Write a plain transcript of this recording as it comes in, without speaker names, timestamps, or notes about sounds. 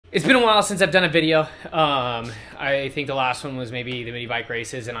It's been a while since I've done a video. I think the last one was maybe the mini bike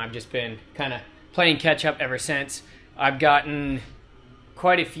races, and I've just been kind of playing catch up ever since. I've gotten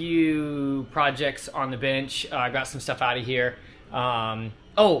quite a few projects on the bench. I got some stuff out of here.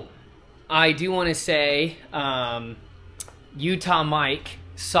 Oh, I do want to say Utah Mike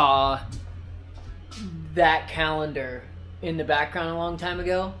saw that calendar in the background a long time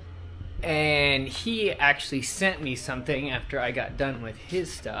ago, and he actually sent me something after I got done with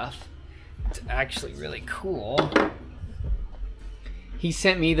his stuff. It's actually really cool. He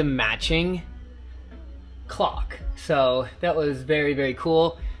sent me the matching clock, so that was very, very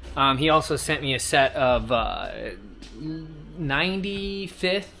cool. He also sent me a set of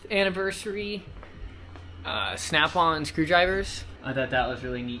 95th anniversary snap-on screwdrivers. I thought that was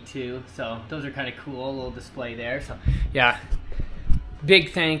really neat too, so those are kind of cool, a little display there. So yeah,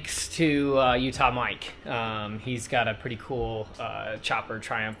 big thanks to Utah Mike. He's got a pretty cool chopper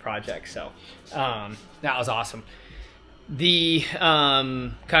Triumph project, so that was awesome. The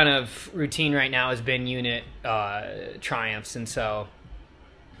kind of routine right now has been unit Triumphs, and so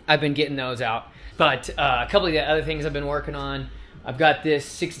I've been getting those out. But a couple of the other things I've been working on, I've got this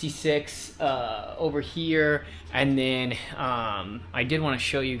 66 over here, and then I did want to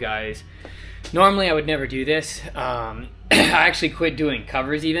show you guys. Normally I would never do this. I actually quit doing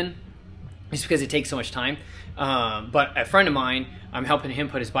covers even, just because it takes so much time. But a friend of mine, I'm helping him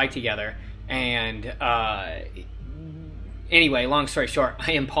put his bike together, and anyway, long story short,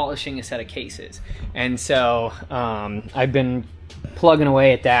 I am polishing a set of cases, and so I've been plugging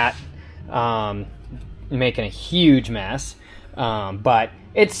away at that, making a huge mess. But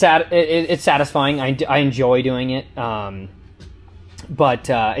it's satisfying. I enjoy doing it. But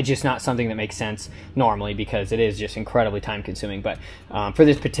it's just not something that makes sense normally, because it is just incredibly time consuming. But for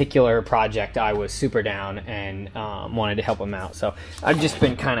this particular project, I was super down and wanted to help him out. So I've just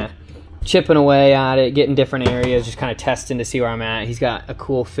been kind of chipping away at it, getting different areas, just kind of testing to see where I'm at. He's got a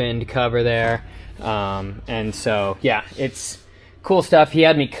cool finned cover there. And so, yeah, it's cool stuff. He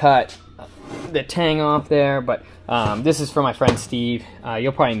had me cut the tang off there, but this is for my friend Steve.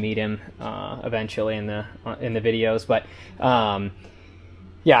 You'll probably meet him eventually in the videos, but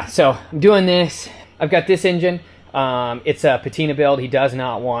yeah, so I'm doing this. I've got this engine. It's a patina build. He does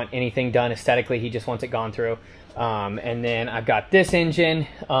not want anything done aesthetically. He just wants it gone through. And then I've got this engine.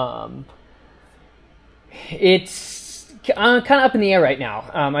 It's kind of up in the air right now.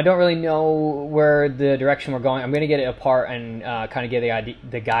 I don't really know where the direction we're going. I'm going to get it apart and kind of give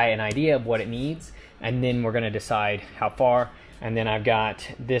the guy an idea of what it needs, and then we're going to decide how far. And then I've got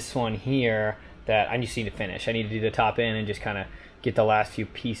this one here that I just need to finish. I need to do the top end and just kind of get the last few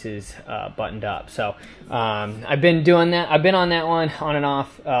pieces buttoned up. So I've been doing that. I've been on that one on and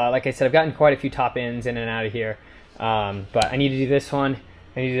off. Like I said, I've gotten quite a few top ends in and out of here. But I need to do this one.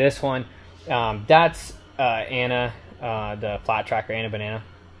 I need to do this one. That's Anna, the flat tracker, Anna Banana.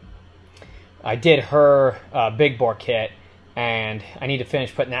 I did her big bore kit, and I need to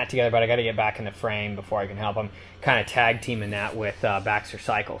finish putting that together, but I got to get back in the frame before I can help them. Kind of tag teaming that with Baxter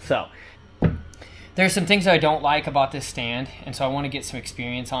Cycle. So there's some things that I don't like about this stand, and so I want to get some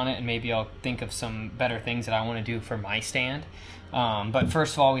experience on it, and maybe I'll think of some better things that I want to do for my stand. But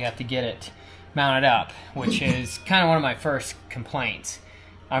first of all, we have to get it mounted up, which is kind of one of my first complaints.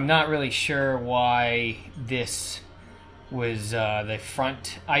 I'm not really sure why this was the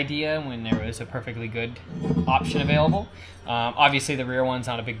front idea when there was a perfectly good option available. Obviously the rear one's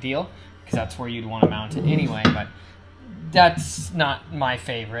not a big deal, because that's where you'd want to mount it anyway, but that's not my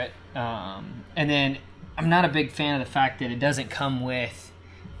favorite. And then I'm not a big fan of the fact that it doesn't come with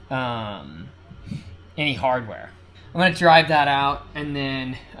any hardware. I'm going to drive that out, and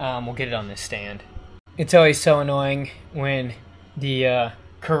then we'll get it on this stand. It's always so annoying when the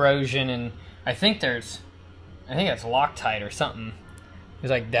corrosion, and I think that's Loctite or something. It's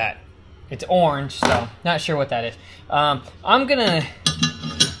like that. It's orange, so not sure what that is. I'm gonna,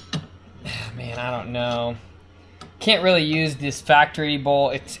 man, I don't know. Can't really use this factory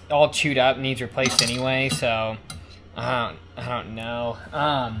bolt. It's all chewed up, needs replaced anyway, so I don't know.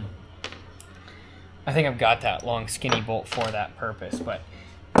 I think I've got that long skinny bolt for that purpose, but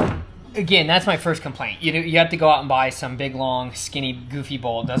again, that's my first complaint. You have to go out and buy some big long skinny goofy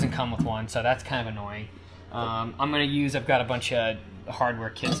bolt. It doesn't come with one, so that's kind of annoying. I've got a bunch of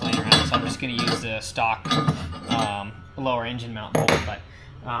hardware kits laying around, so I'm just gonna use the stock lower engine mount bolt. But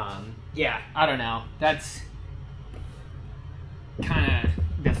yeah, I don't know. That's kind of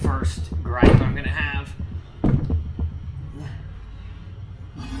the first gripe I'm gonna have.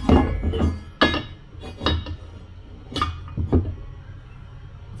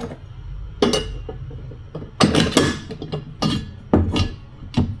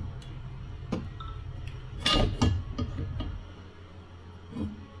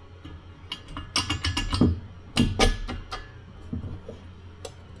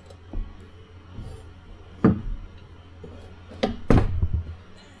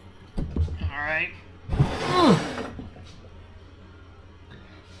 right.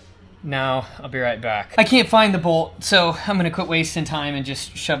 Now, I'll be right back. I can't find the bolt, so I'm gonna quit wasting time and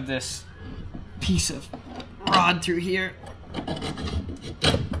just shove this piece of rod through here.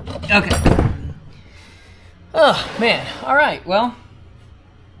 Okay. Oh, man. All right, well,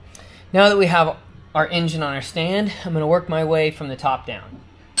 now that we have our engine on our stand, I'm gonna work my way from the top down.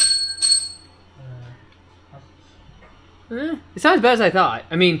 It's not as bad as I thought.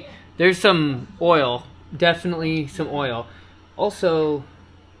 I mean, there's some oil, definitely some oil. Also,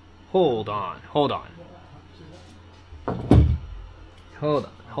 hold on. Hold on.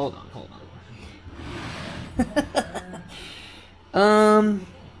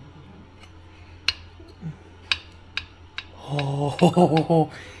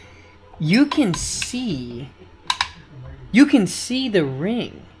 Oh, you can see the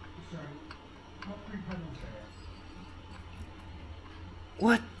ring.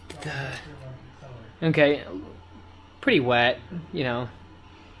 What the? Okay, pretty wet, you know.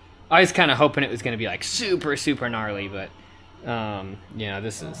 I was kind of hoping it was going to be like super, super gnarly, but, you know,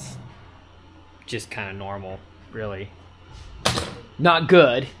 this is just kind of normal, really. Not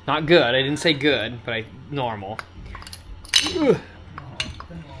good. Not good. I didn't say good, but normal. Ugh.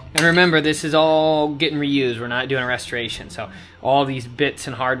 And remember, this is all getting reused. We're not doing a restoration, so all these bits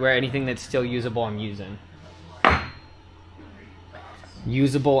and hardware, anything that's still usable, I'm using.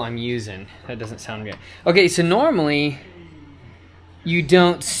 Usable, I'm using. That doesn't sound good. Okay, so normally you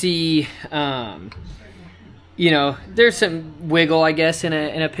don't see, you know, there's some wiggle, I guess, in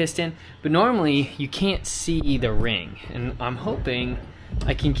a piston, but normally you can't see the ring. And I'm hoping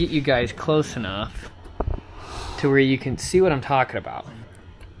I can get you guys close enough to where you can see what I'm talking about.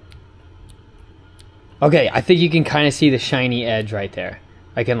 Okay, I think you can kind of see the shiny edge right there.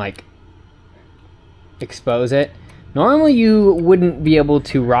 I can, like, expose it. Normally you wouldn't be able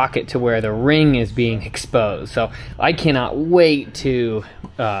to rock it to where the ring is being exposed. So I cannot wait to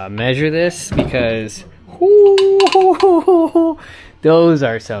measure this because those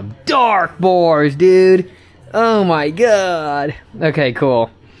are some dark bores, dude. Oh my god. Okay, cool.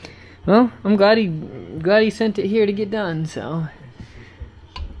 Well, I'm glad he sent it here to get done, so.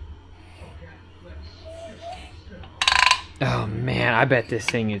 Oh man, I bet this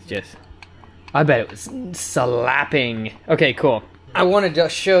thing is just, I bet it was slapping. Okay, cool. I want to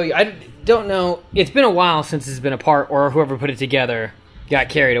just show you. I don't know. It's been a while since it's been apart, or whoever put it together got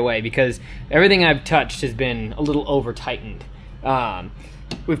carried away because everything I've touched has been a little over tightened.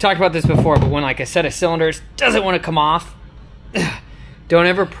 We've talked about this before, but when like a set of cylinders doesn't want to come off, don't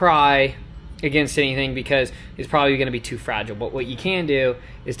ever pry against anything because it's probably going to be too fragile. But what you can do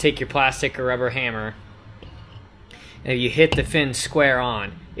is take your plastic or rubber hammer, and if you hit the fin square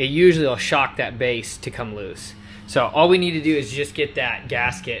on, it usually will shock that base to come loose. So all we need to do is just get that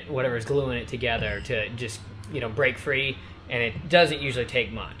gasket, whatever's gluing it together, to just, you know, break free, and it doesn't usually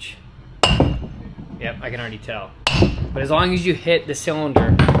take much. Yep, I can already tell. But as long as you hit the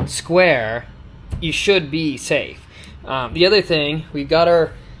cylinder square, you should be safe. The other thing, we've got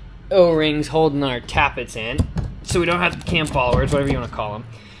our O-rings holding our tappets in, so we don't have cam followers, whatever you want to call them.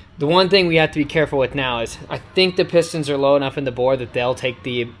 The one thing we have to be careful with now is I think the pistons are low enough in the bore that they'll take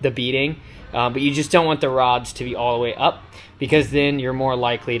the beating, but you just don't want the rods to be all the way up because then you're more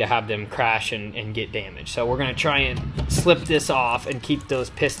likely to have them crash and get damaged. So we're going to try and slip this off and keep those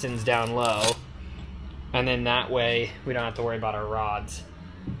pistons down low, and then that way we don't have to worry about our rods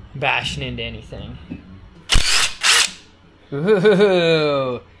bashing into anything.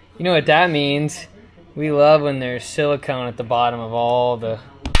 Ooh, you know what that means? We love when there's silicone at the bottom of all the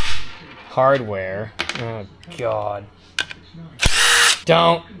hardware. Oh god.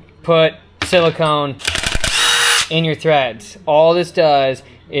 Don't put silicone in your threads. All this does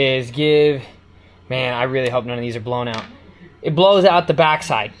is give, man, I really hope none of these are blown out. It blows out the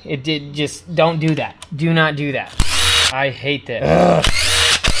backside. It did, just don't do that. Do not do that. I hate this. Ugh.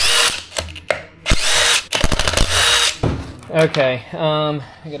 Okay, I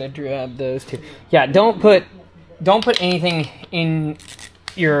gotta grab those two. Yeah, don't put anything in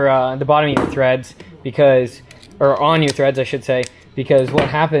your the bottom of your threads because, or on your threads I should say, because what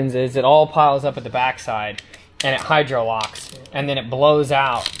happens is it all piles up at the backside and it hydrolocks and then it blows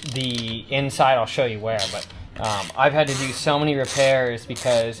out the inside. I'll show you where, but I've had to do so many repairs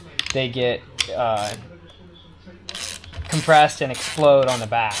because they get compressed and explode on the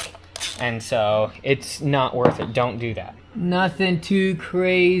back, and so it's not worth it. Don't do that. Nothing too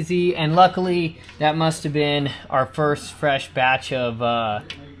crazy, and luckily that must have been our first fresh batch of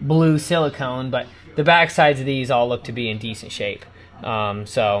blue silicone, but the back sides of these all look to be in decent shape.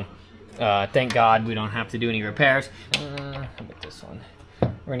 So thank God we don't have to do any repairs. How about this one?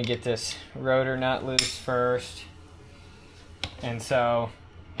 We're we're gonna get this rotor nut loose first. And so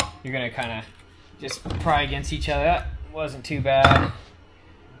you're gonna kind of just pry against each other. That wasn't too bad.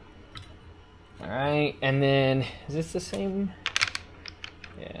 All right, and then, is this the same?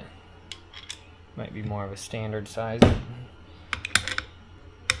 Yeah, might be more of a standard size.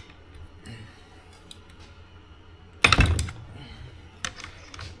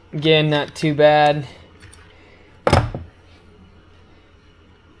 Again, not too bad.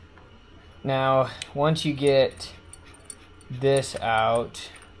 Now, once you get this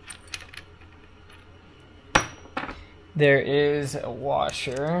out, there is a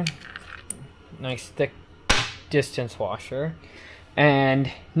washer, nice thick distance washer.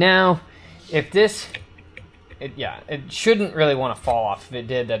 And now, if this, it shouldn't really want to fall off. If it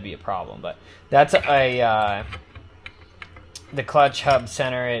did, that'd be a problem. But that's a, the clutch hub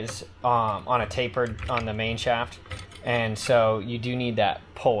center is on a tapered on the main shaft. And so you do need that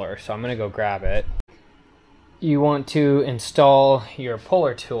puller. So I'm gonna go grab it. You want to install your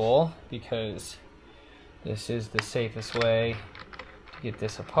puller tool because this is the safest way to get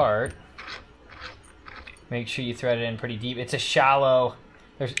this apart. Make sure you thread it in pretty deep. It's a shallow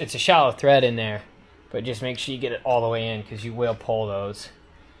thread in there, but just make sure you get it all the way in because you will pull those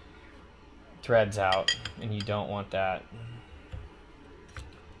threads out and you don't want that.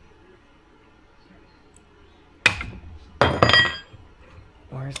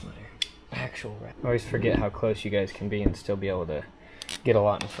 Where's my actual wrap? I always forget how close you guys can be and still be able to get a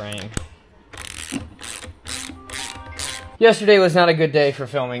lot in frame. Yesterday was not a good day for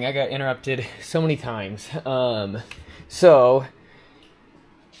filming. I got interrupted so many times. So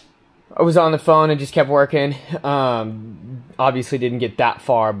I was on the phone and just kept working. Obviously didn't get that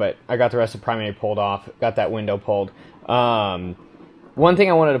far, but I got the rest of primary pulled off. Got that window pulled. One thing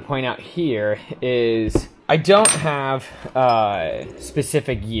I wanted to point out here is I don't have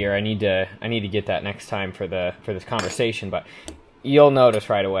specific gear. I need to get that next time for this conversation. But you'll notice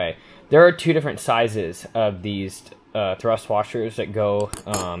right away there are two different sizes of these thrust washers that go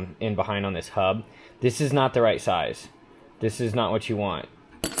in behind on this hub. This is not the right size. This is not what you want.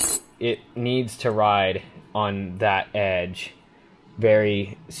 It needs to ride on that edge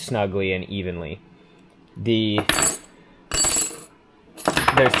very snugly and evenly.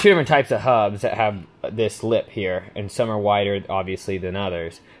 There's two different types of hubs that have this lip here, and some are wider, obviously, than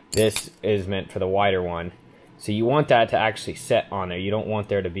others. This is meant for the wider one. So you want that to actually set on there. You don't want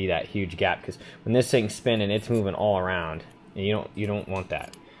there to be that huge gap, because when this thing's spinning, it's moving all around. And you don't want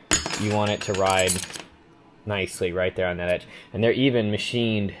that. You want it to ride nicely right there on that edge. And they're even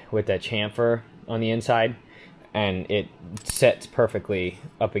machined with that chamfer on the inside, and it sets perfectly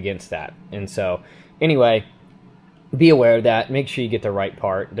up against that. And so, anyway, be aware of that. Make sure you get the right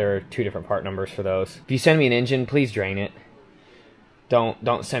part. There are two different part numbers for those. If you send me an engine, please drain it.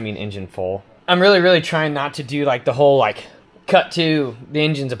 Don't send me an engine full. I'm really trying not to do like the whole like cut to the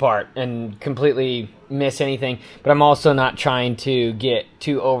engine's apart and completely miss anything, but I'm also not trying to get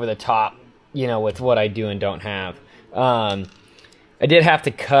too over the top, you know, with what I do and don't have. I did have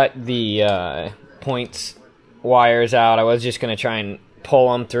to cut the points wires out. I was just going to try and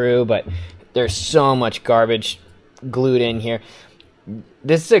pull them through, but there's so much garbage glued in here.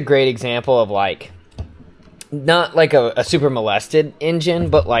 This is a great example of like, not like a super molested engine,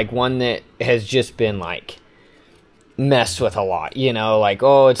 but like one that has just been like messed with a lot, you know, like,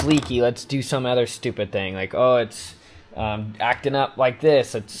 oh, it's leaky, let's do some other stupid thing, like, oh, it's acting up like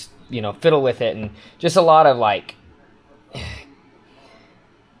this, let's, you know, fiddle with it, and just a lot of like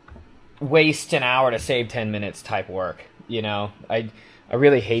waste an hour to save 10 minutes type work, you know. I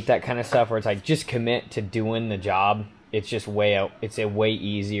really hate that kind of stuff where it's like, just commit to doing the job. It's just it's a way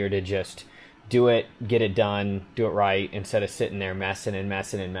easier to just do it, get it done, do it right, instead of sitting there messing.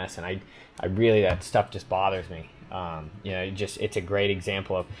 I really, that stuff just bothers me. You know, it's a great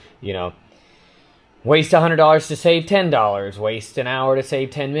example of, you know, waste $100 to save $10, waste an hour to save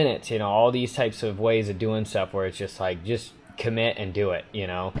 10 minutes, you know, all these types of ways of doing stuff where it's just like, just commit and do it, you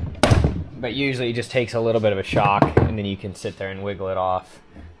know. But usually it just takes a little bit of a shock, and then you can sit there and wiggle it off.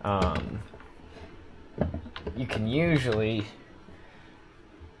 You can usually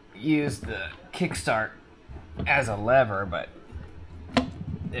use the kickstart as a lever, but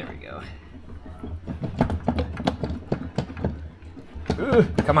there we go. Ooh,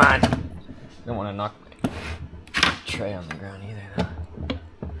 come on. Don't want to knock my tray on the ground either, though.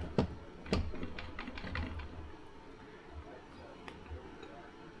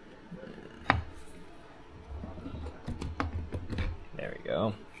 There we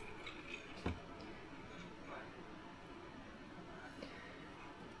go.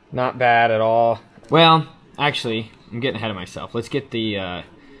 Not bad at all. Well, actually, I'm getting ahead of myself. Let's get the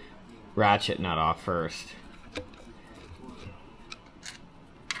ratchet nut off first.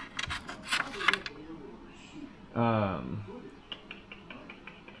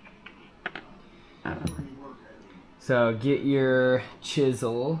 So get your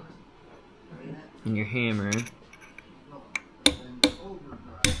chisel and your hammer. I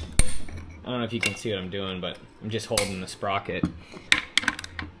don't know if you can see what I'm doing, but I'm just holding the sprocket.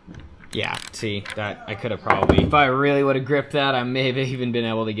 Yeah, see, that I could have probably, if I really would have gripped that, I may have even been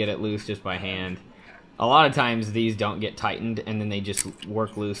able to get it loose just by hand. A lot of times these don't get tightened and then they just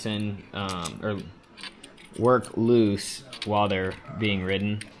work loose or work loose while they're being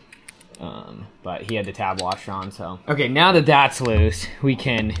ridden. But he had the tab washer on, so. Okay, now that that's loose, we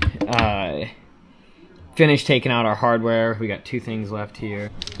can finish taking out our hardware. We got 2 things left here.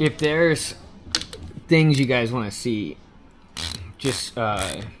 If there's things you guys want to see, just, you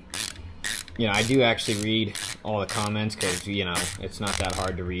know, I do actually read all the comments because, you know, it's not that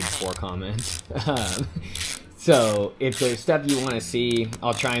hard to read 4 comments. So if there's stuff you want to see,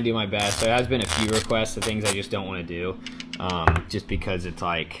 I'll try and do my best. There has been a few requests of things I just don't want to do, just because it's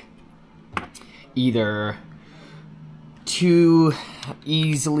like either too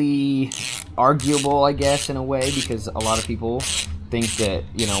easily arguable, I guess, in a way, because a lot of people think that,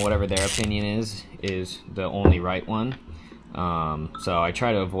 you know, whatever their opinion is the only right one. So I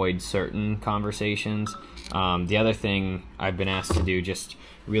try to avoid certain conversations. The other thing I've been asked to do just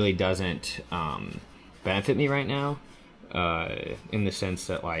really doesn't benefit me right now, in the sense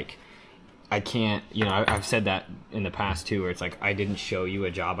that, like, I can't, you know, I've said that in the past too, where it's like, I didn't show you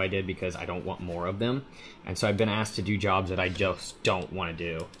a job I did because I don't want more of them. And so I've been asked to do jobs that I just don't want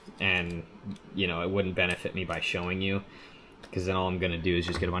to do. And, you know, it wouldn't benefit me by showing you, because then all I'm going to do is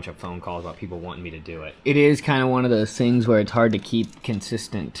just get a bunch of phone calls about people wanting me to do it. It is kind of one of those things where it's hard to keep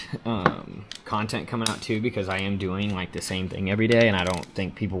consistent content coming out too, because I am doing like the same thing every day, and I don't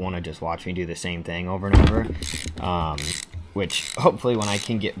think people want to just watch me do the same thing over and over. Which hopefully when I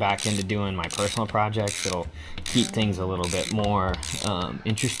can get back into doing my personal projects, it'll keep things a little bit more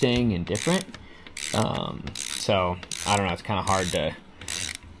interesting and different. So I don't know, it's kind of hard to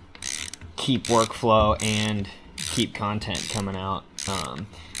keep workflow and keep content coming out. And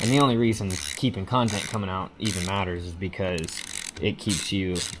the only reason keeping content coming out even matters is because it keeps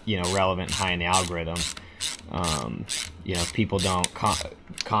you, you know, relevant, high in the algorithm. You know, if people don't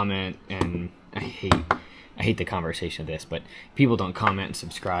comment, and I hate the conversation of this, but people don't comment and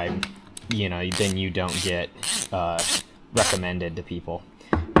subscribe, you know, then you don't get recommended to people.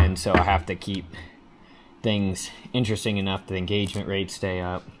 And so I have to keep things interesting enough that the engagement rates stay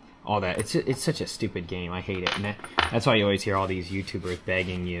up, all that. It's such a stupid game. I hate it. And that's why you always hear all these YouTubers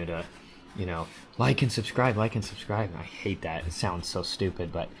begging you to, you know, like and subscribe, like and subscribe. I hate that. It sounds so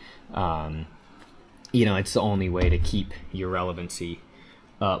stupid, but you know, it's the only way to keep your relevancy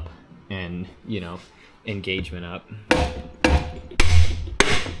up and, you know, engagement up.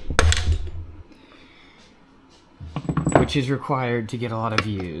 Which is required to get a lot of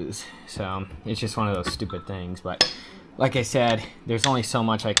views. So it's just one of those stupid things. But like I said, there's only so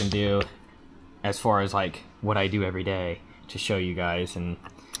much I can do as far as like what I do every day to show you guys, and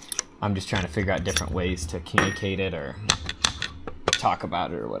I'm just trying to figure out different ways to communicate it or talk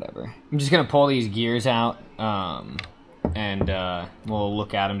about it or whatever. I'm just gonna pull these gears out, and we'll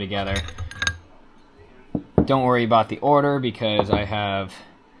look at them together. Don't worry about the order, because I have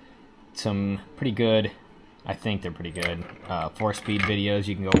some pretty good, I think they're pretty good, 4-speed videos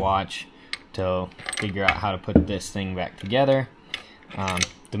you can go watch to figure out how to put this thing back together.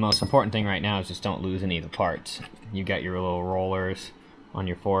 The most important thing right now is just don't lose any of the parts. You got your little rollers on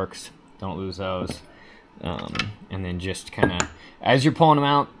your forks, don't lose those. And then just kind of, as you're pulling them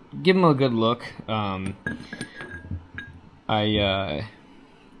out, give them a good look.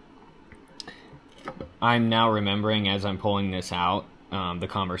 I'm now remembering as I'm pulling this out, the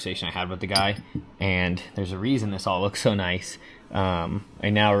conversation I had with the guy, and there's a reason this all looks so nice. I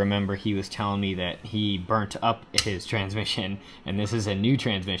now remember he was telling me that he burnt up his transmission, and this is a new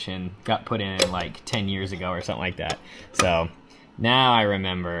transmission, got put in like 10 years ago or something like that. So now I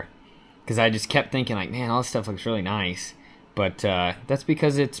remember, because I just kept thinking like, man, all this stuff looks really nice, but that's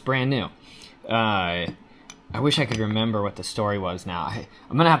because it's brand new. I wish I could remember what the story was now.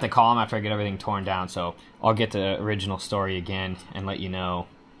 I'm going to have to call him after I get everything torn down, so I'll get the original story again and let you know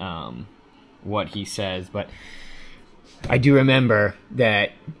what he says. But I do remember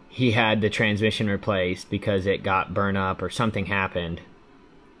that he had the transmission replaced because it got burned up or something happened.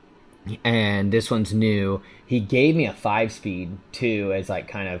 And this one's new. He gave me a 5-speed too as like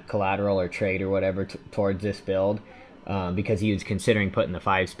kind of collateral or trade or whatever towards this build. Because he was considering putting the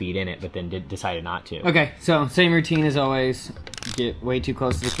 5-speed in it, but then decided not to. Okay, so same routine as always. get way too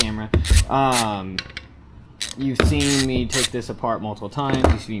close to the camera. You've seen me take this apart multiple times.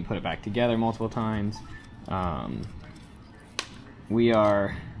 You've seen me put it back together multiple times. We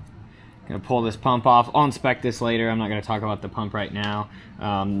are going to pull this pump off. I'll inspect this later. I'm not going to talk about the pump right now.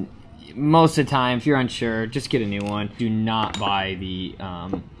 Most of the time, if you're unsure, just get a new one. Do not buy the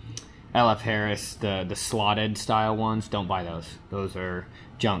LF Harris, the slotted style ones. Don't buy those. Those are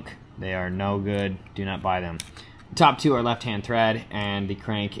junk. They are no good. Do not buy them. The top two are left-hand thread, and the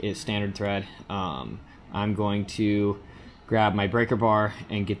crank is standard thread. I'm going to grab my breaker bar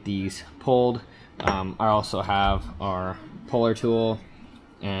and get these pulled. I also have our puller tool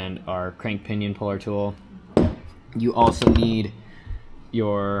and our crank pinion puller tool. You also need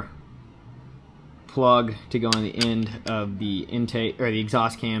your plug to go on the end of the intake or the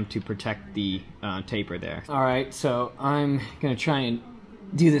exhaust cam to protect the taper there. All right, so I'm gonna try and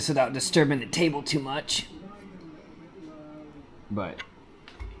do this without disturbing the table too much, but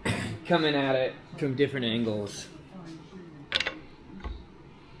coming at it from different angles.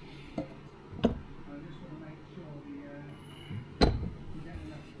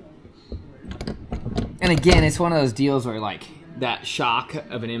 And again, it's one of those deals where like that shock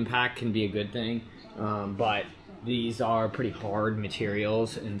of an impact can be a good thing, but these are pretty hard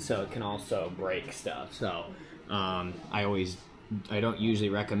materials, and so it can also break stuff. So I don't usually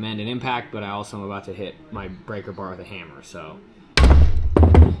recommend an impact, but I also am about to hit my breaker bar with a hammer. So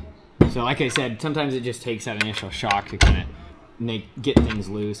like I said, sometimes it just takes that initial shock to kind of get things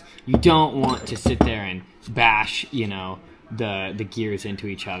loose. You don't want to sit there and bash, you know, the gears into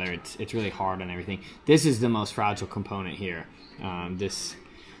each other. It's really hard on everything. This is the most fragile component here. This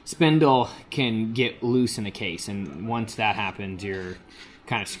spindle can get loose in the case, and once that happens, you're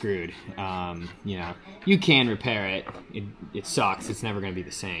kind of screwed. You know, you can repair it. It sucks. It's never going to be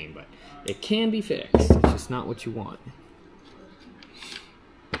the same, but it can be fixed. It's just not what you want.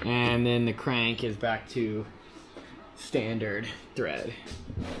 And then the crank is back to standard thread.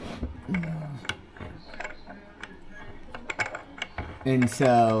 And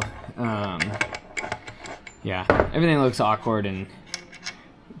so, yeah, everything looks awkward, and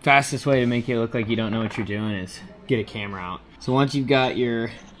fastest way to make it look like you don't know what you're doing is get a camera out. So once you've got your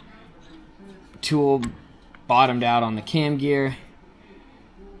tool bottomed out on the cam gear,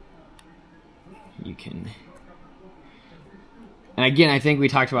 you can... And again, I think we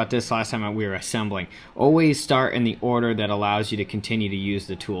talked about this last time we were assembling. Always start in the order that allows you to continue to use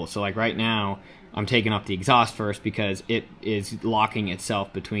the tool. So like right now, I'm taking off the exhaust first because it is locking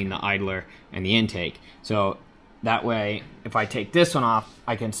itself between the idler and the intake. So that way, if I take this one off,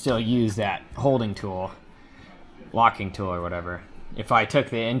 I can still use that holding tool, locking tool or whatever. If I took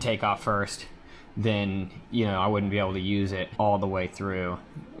the intake off first, then, you know, I wouldn't be able to use it all the way through.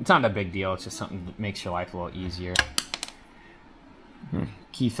 It's not a big deal. It's just something that makes your life a little easier.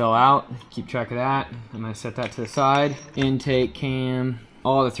 Key fell out. Keep track of that. I'm going to set that to the side. Intake cam,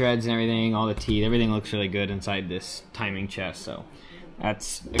 all the threads and everything, all the teeth, everything looks really good inside this timing chest, so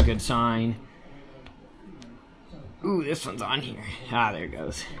that's a good sign. Ooh, this one's on here. Ah, there it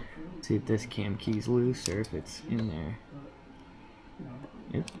goes. See if this cam key's loose or if it's in there.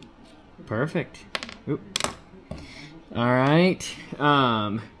 Yep. Perfect. Oop. All right.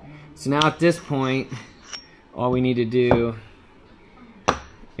 So now at this point, all we need to do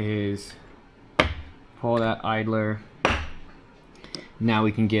is pull that idler. Now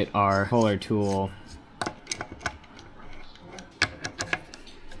we can get our puller tool.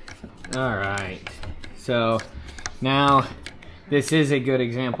 All right. So now this is a good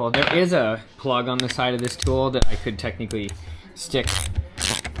example. There is a plug on the side of this tool that I could technically stick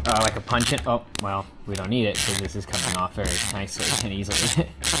like a punch in. Oh, well, we don't need it because this is coming off very nicely and easily.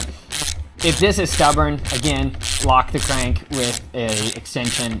 If this is stubborn, again, lock the crank with a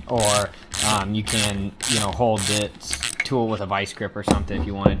extension, or you can, you know, hold this tool with a vice grip or something if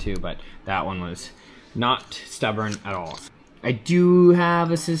you wanted to, but that one was not stubborn at all. I do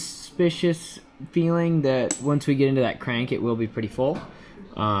have a suspicious feeling that once we get into that crank, it will be pretty full,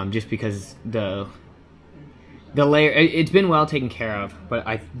 just because the layer, it's been well taken care of, but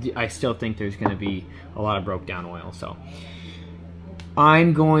I still think there's going to be a lot of broke down oil. So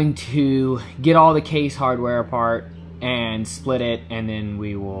I'm going to get all the case hardware apart and split it, and then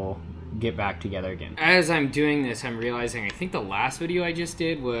we will get back together again. As I'm doing this, I'm realizing I think the last video I just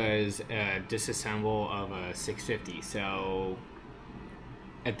did was a disassemble of a 650. So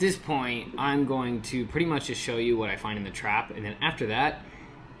at this point, I'm going to pretty much just show you what I find in the trap, and then after that,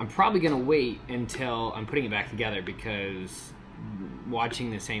 I'm probably going to wait until I'm putting it back together, because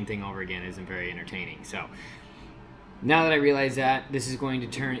watching the same thing over again isn't very entertaining. So now that I realize that, this is going to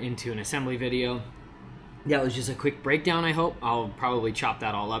turn into an assembly video. that was just a quick breakdown, I hope. I'll probably chop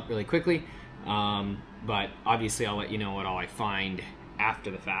that all up really quickly. But obviously I'll let you know what all I find after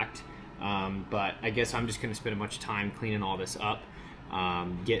the fact. But I guess I'm just going to spend a bunch of time cleaning all this up,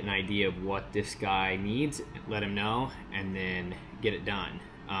 get an idea of what this guy needs, let him know, and then get it done.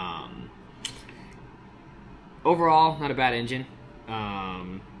 Overall, not a bad engine.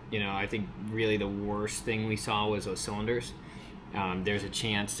 You know, I think really the worst thing we saw was those cylinders. There's a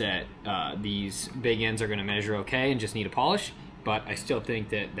chance that these big ends are going to measure okay and just need a polish, but I still think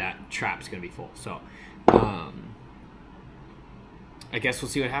that that trap's going to be full. So I guess we'll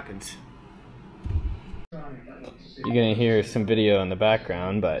see what happens. You're going to hear some video in the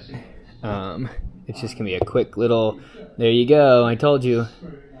background, but it's just going to be a quick little, there you go, I told you,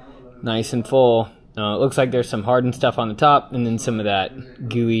 nice and full. It looks like there's some hardened stuff on the top, and then some of that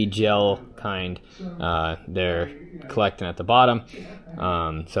gooey gel kind they're collecting at the bottom.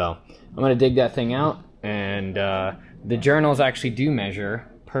 So I'm going to dig that thing out, and the journals actually do measure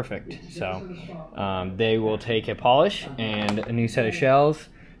perfect. So they will take a polish and a new set of shells,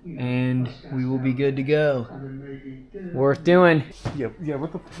 and we will be good to go. Worth doing. Yeah.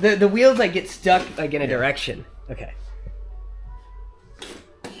 What the wheels like get stuck like in a direction. Okay.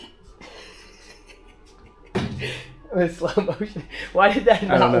 With slow motion. Why did that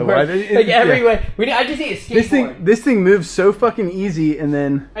not I don't know work? why. Like every way. I just need a skateboard. This thing moves so fucking easy, and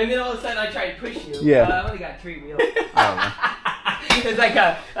then all of a sudden I try to push you. Yeah. I only got 3 wheels. I don't know. It's like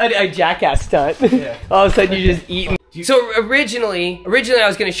a jackass stunt. Yeah. All of a sudden you just eat. So originally I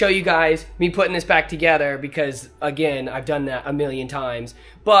was going to show you guys me putting this back together because, again, I've done that a million times.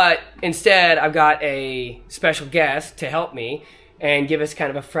 But instead I've got a special guest to help me and give us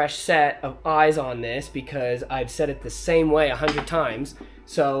kind of a fresh set of eyes on this because I've said it the same way 100 times.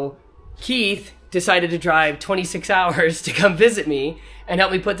 So Keith decided to drive 26 hours to come visit me and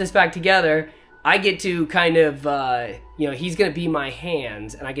help me put this back together. I get to kind of, you know, he's going to be my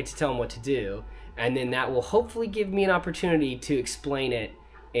hands, and I get to tell him what to do. And then that will hopefully give me an opportunity to explain it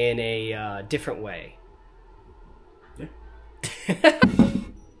in a different way. Yeah.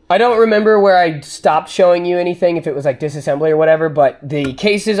 I don't remember where I stopped showing you anything, if it was like disassembly or whatever, but the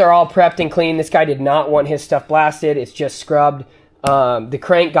cases are all prepped and clean. This guy did not want his stuff blasted. It's just scrubbed. The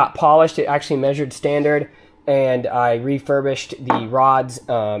crank got polished. It actually measured standard. And I refurbished the rods,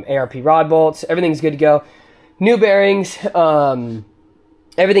 ARP rod bolts. Everything's good to go. New bearings.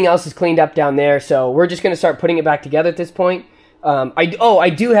 Everything else is cleaned up down there. So we're just going to start putting it back together at this point. I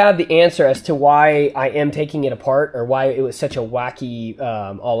do have the answer as to why I am taking it apart, or why it was such a wacky,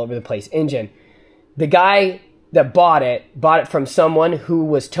 all over the place engine. The guy that bought it from someone who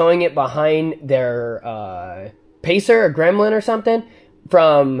was towing it behind their Pacer or Gremlin or something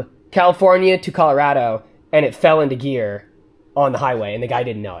from California to Colorado, and it fell into gear on the highway, and the guy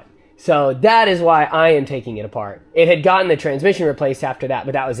didn't know it. So that is why I am taking it apart. It had gotten the transmission replaced after that,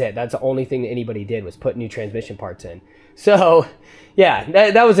 but that was it. That's the only thing that anybody did, was put new transmission parts in. So, yeah,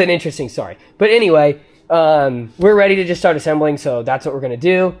 that was an interesting story. But anyway, we're ready to just start assembling, so that's what we're going to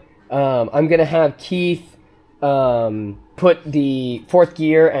do. I'm going to have Keith put the 4th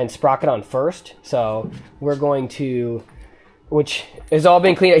gear and sprocket on first. So we're going to, which has all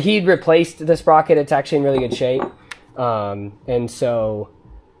been cleaned. He'd replaced the sprocket. It's actually in really good shape. And so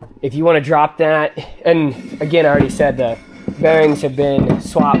if you want to drop that, and again, I already said the bearings have been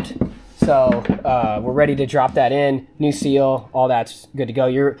swapped. So we're ready to drop that in, new seal, all that's good to go.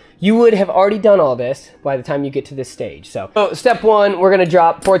 You would have already done all this by the time you get to this stage. So step 1, we're going to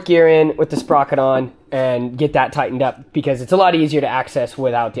drop 4th gear in with the sprocket on and get that tightened up, because it's a lot easier to access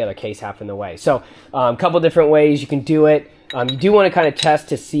without the other case half in the way. So a couple different ways you can do it. You do want to kind of test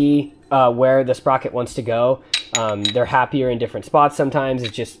to see where the sprocket wants to go. They're happier in different spots sometimes.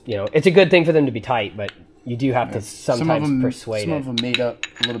 It's just, you know, it's a good thing for them to be tight, but you do have to sometimes persuade it. Some of them made up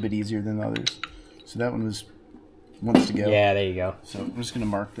a little bit easier than others. So that one wants to go. Yeah, there you go. So I'm just going to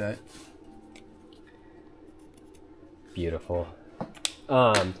mark that. Beautiful.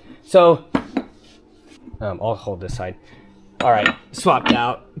 I'll hold this side. All right, swapped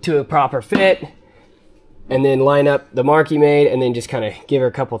out to a proper fit, and then line up the mark you made, and then just kind of give her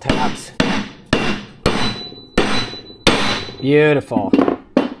a couple taps. Beautiful.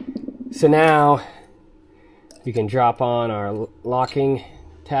 So now we can drop on our locking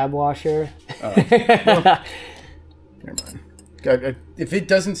tab washer. Never mind. If it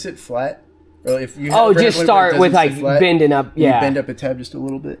doesn't sit flat, or if you just start with like flat, bending up. Yeah, bend up a tab just a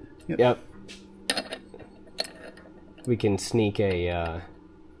little bit. Yep. We can sneak a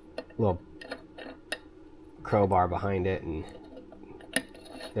little crowbar behind it, and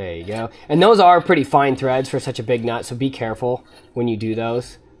there you go. And those are pretty fine threads for such a big nut, so be careful when you do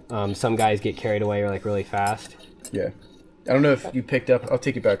those. Some guys get carried away like really fast. Yeah. I don't know if you picked up. I'll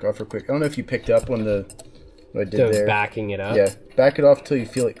take it back off real quick. I don't know if you picked up on what I did there. Backing it up. Yeah. Back it off until you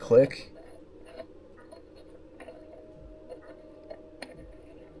feel it click.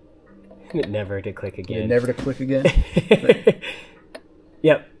 And it never to click again. Never to click again.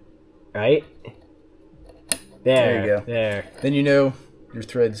 Yep. Right? There you go. There. Then you know your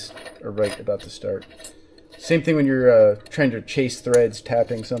threads are right about to start. Same thing when you're trying to chase threads,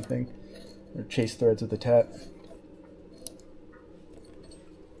 tapping something. Or chase threads with a tap.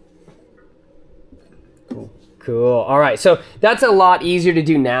 Cool. All right. So that's a lot easier to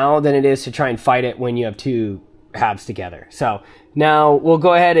do now than it is to try and fight it when you have two halves together. So now we'll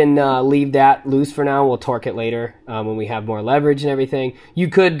go ahead and leave that loose for now. We'll torque it later when we have more leverage and everything. You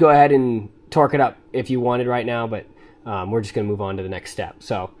could go ahead and torque it up if you wanted right now, but we're just going to move on to the next step.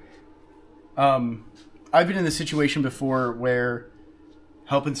 So I've been in this situation before where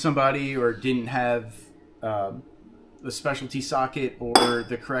helping somebody or didn't have the specialty socket or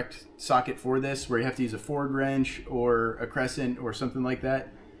the correct socket for this, where you have to use a forward wrench or a crescent or something like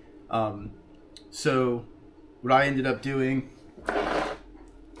that. So what I ended up doing,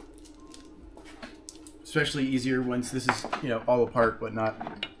 especially easier once this is, you know, all apart,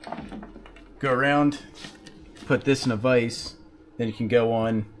 whatnot, go around, put this in a vise, then you can go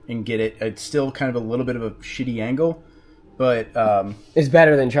on and get it. It's still kind of a little bit of a shitty angle, but it's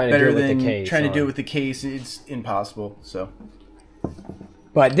better than trying to do it with the case. Trying to do it with the case, it's impossible. So,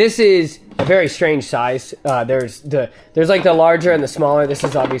 but this is a very strange size. There's like the larger and the smaller. This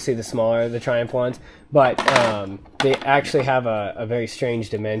is obviously the smaller, the Triumph ones, but they actually have a very strange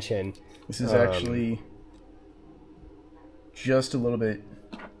dimension. This is actually just a little bit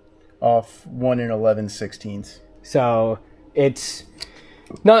off 1 11/16. So it's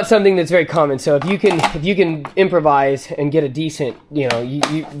not something that's very common. So if you can improvise and get a decent, you know,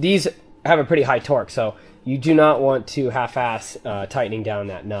 these have a pretty high torque. So you do not want to half-ass tightening down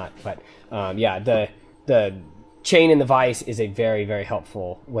that nut. But yeah, the chain in the vise is a very, very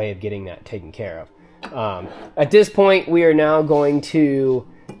helpful way of getting that taken care of. At this point, we are now going to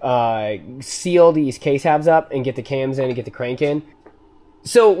seal these case halves up and get the cams in and get the crank in.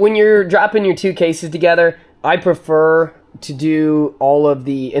 So when you're dropping your two cases together, I prefer to do all of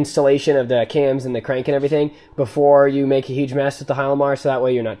the installation of the cams and the crank and everything before you make a huge mess with the Hylamar, so that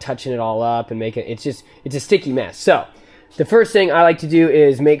way you're not touching it all up and make it, it's a sticky mess. So the first thing I like to do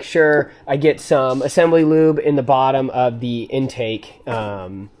is make sure I get some assembly lube in the bottom of the intake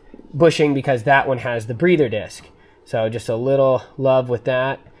bushing, because that one has the breather disc. So just a little love with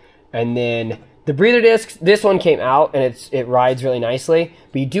that. And then the breather discs, this one came out and it rides really nicely,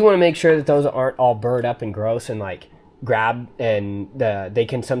 but you do want to make sure that those aren't all burred up and gross and like grab, and they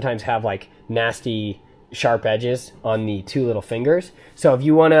can sometimes have like nasty sharp edges on the two little fingers. So if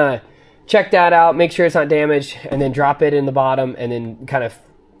you want to check that out, make sure it's not damaged, and then drop it in the bottom and then kind of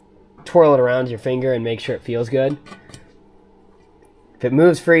twirl it around your finger and make sure it feels good. If it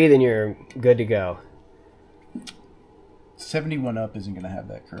moves free, then you're good to go. 71 up isn't going to have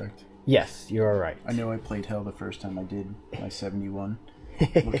that, correct? Yes, you're right. I know I played hell the first time I did my 71.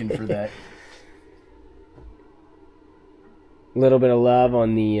 Looking for that. A little bit of love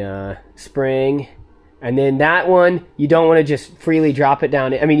on the spring. And then that one, you don't want to just freely drop it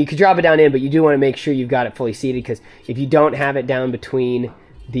down. I mean, you could drop it down in, but you do want to make sure you've got it fully seated, because if you don't have it down between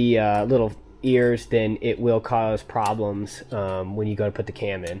the little ears, then it will cause problems when you go to put the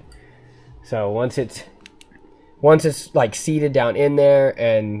cam in. So once it's like seated down in there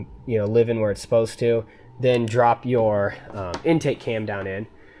and, you know, living where it's supposed to, then drop your intake cam down in.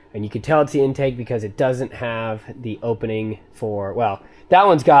 And you can tell it's the intake because it doesn't have the opening for, well, that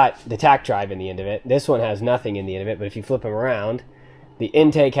one's got the tack drive in the end of it. This one has nothing in the end of it, but if you flip them around, the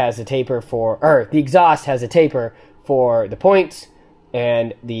intake has a taper for, or the exhaust has a taper for the points,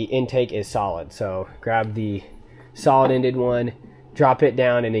 and the intake is solid. So grab the solid-ended one, drop it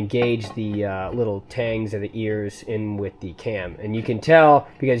down, and engage the little tangs of the ears in with the cam. And you can tell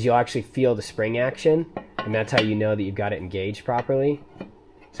because you'll actually feel the spring action, and that's how you know that you've got it engaged properly.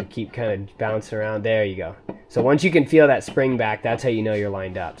 So keep kind of bouncing around. There you go. So once you can feel that spring back, that's how you know you're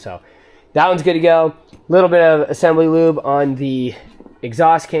lined up. So that one's good to go. A little bit of assembly lube on the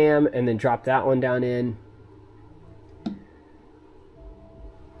exhaust cam, and then drop that one down in.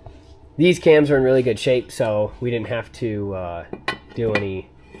 These cams are in really good shape, so we didn't have to do any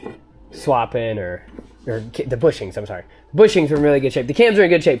swapping or the bushings. I'm sorry. The bushings were in really good shape. The cams are in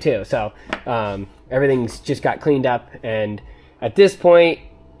good shape too. So everything's just got cleaned up, and at this point,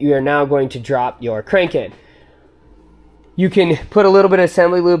 you are now going to drop your crank in. You can put a little bit of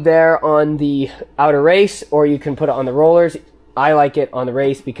assembly lube there on the outer race, or you can put it on the rollers. I like it on the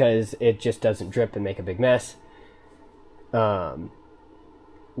race because it just doesn't drip and make a big mess.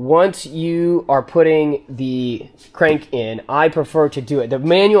 Once you are putting the crank in, I prefer to do it. The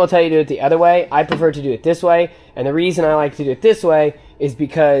manual will tell you to do it the other way. I prefer to do it this way. And the reason I like to do it this way is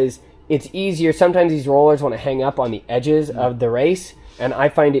because it's easier. Sometimes these rollers want to hang up on the edges of the race. And I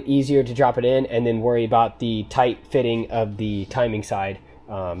find it easier to drop it in and then worry about the tight fitting of the timing side.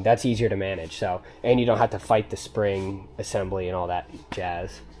 That's easier to manage. So, and you don't have to fight the spring assembly and all that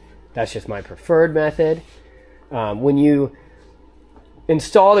jazz. That's just my preferred method. When you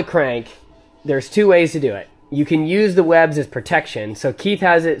install the crank, there's two ways to do it. You can use the webs as protection. So Keith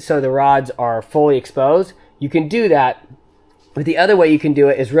has it so the rods are fully exposed. You can do that. But the other way you can do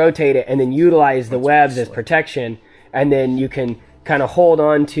it is rotate it and then utilize the webs as protection. And then you can kind of hold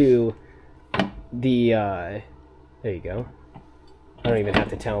on to the, there you go. I don't even have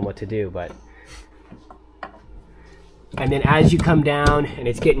to tell him what to do, but. And then as you come down and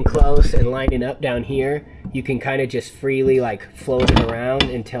it's getting close and lining up down here, you can kind of just freely like float it around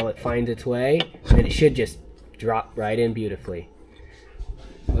until it finds its way. And then it should just drop right in beautifully.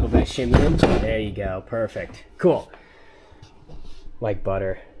 A little bit of shimmying. There you go. Perfect. Cool. Like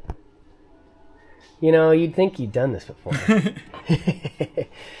butter. You know, you'd think you'd done this before.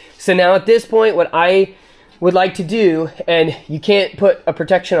 So now at this point, what I would like to do, and you can't put a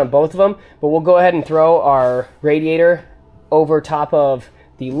protection on both of them, but we'll go ahead and throw our radiator over top of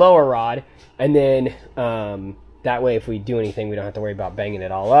the lower rod, and then that way if we do anything, we don't have to worry about banging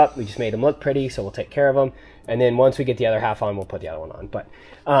it all up. We just made them look pretty, so we'll take care of them. And then once we get the other half on, we'll put the other one on. But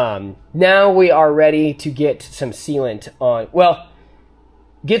now we are ready to get some sealant on. Well,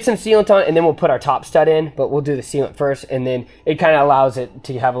 get some sealant on, and then we'll put our top stud in, but we'll do the sealant first, and then it kind of allows it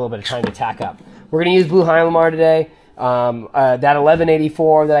to have a little bit of time to tack up. We're going to use blue Hylamar today. That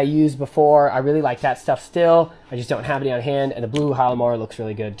 1184 that I used before, I really like that stuff still. I just don't have any on hand, and the blue Hylamar looks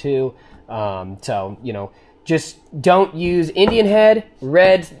really good too. So, you know, just don't use Indian Head,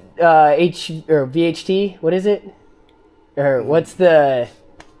 red or VHT, what is it? Or what's the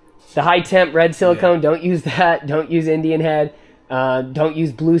high temp red silicone? Yeah. Don't use that. Don't use Indian Head. Don't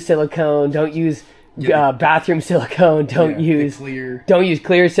use blue silicone. Don't use bathroom silicone. Don't use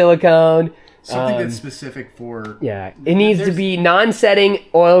clear silicone. Something that's specific for... Yeah, it needs to be non-setting,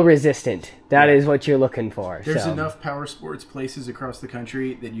 oil resistant. That is what you're looking for. There's enough power sports places across the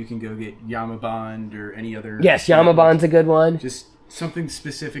country that you can go get Yamabond or any other... Yes, Yamabond's a good one. Just something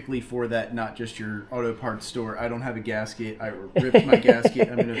specifically for that, not just your auto parts store. I don't have a gasket. I ripped my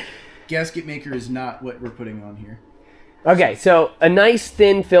gasket. I mean, a gasket maker is not what we're putting on here. Okay, so a nice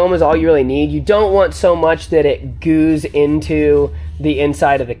thin film is all you really need. You don't want so much that it goos into the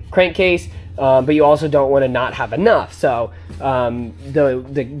inside of the crankcase, but you also don't want to not have enough. So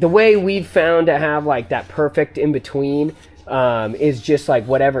the way we've found to have like that perfect in between is just like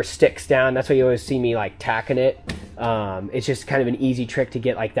whatever sticks down. That's why you always see me like tacking it. It's just kind of an easy trick to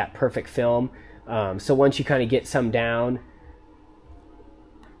get like that perfect film. So once you kind of get some down,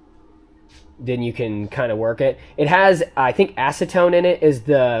 then you can kind of work it. It has, I think, acetone in it is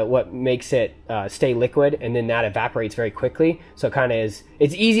what makes it stay liquid, and then that evaporates very quickly. So it kind of is,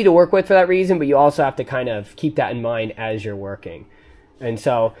 it's easy to work with for that reason, but you also have to kind of keep that in mind as you're working. And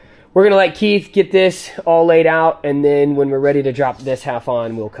so we're going to let Keith get this all laid out, and then when we're ready to drop this half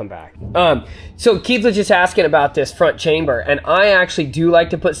on, we'll come back. So Keith was just asking about this front chamber, and I actually do like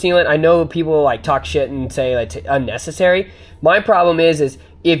to put sealant. I know people like talk shit and say like it's unnecessary. My problem is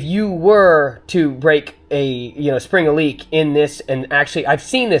if you were to break spring a leak in this, and actually I've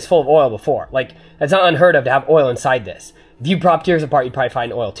seen this full of oil before. Like, it's not unheard of to have oil inside this. If you propped yours apart, you'd probably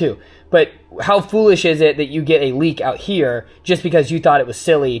find oil too. But how foolish is it that you get a leak out here just because you thought it was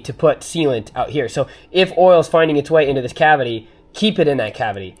silly to put sealant out here? So if oil's finding its way into this cavity, keep it in that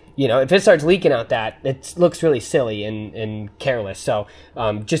cavity. You know, if it starts leaking out that, it looks really silly and careless. So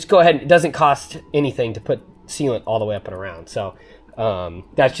just go ahead. It doesn't cost anything to put sealant all the way up and around. So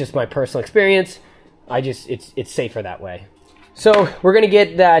that's just my personal experience. It's safer that way. So we're gonna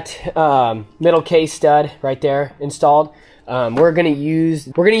get that middle case stud right there installed. We're gonna use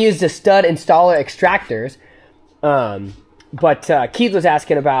the stud installer extractors, but Keith was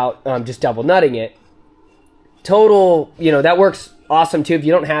asking about just double nutting it. Total, that works awesome too. If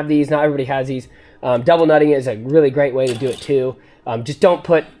you don't have these, not everybody has these. Double nutting is a really great way to do it too. Just don't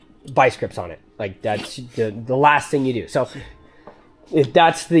put vice grips on it. Like, that's the last thing you do. So if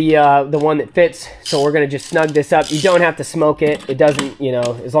that's the one that fits, so we're gonna just snug this up. You don't have to smoke it. It doesn't,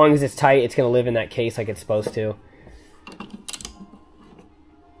 as long as it's tight, it's gonna live in that case like it's supposed to.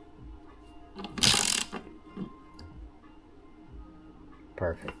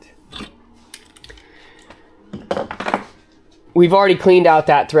 Perfect. we've already cleaned out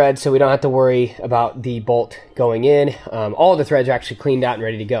that thread, so we don't have to worry about the bolt going in. All the threads are actually cleaned out and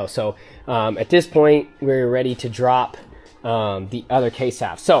ready to go. So at this point, we're ready to drop the other case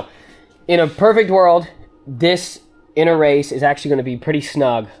half. So in a perfect world, this inner race is actually going to be pretty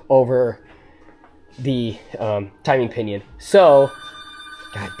snug over the timing pinion. So,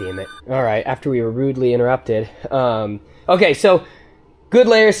 god damn it. All right, after we were rudely interrupted. Okay, so good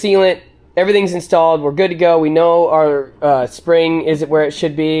layer sealant. Everything's installed. We're good to go. We know our spring is where it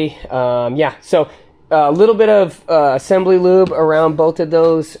should be. Yeah, so a little bit of assembly lube around both of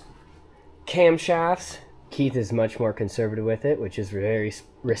those camshafts. Keith is much more conservative with it, which is very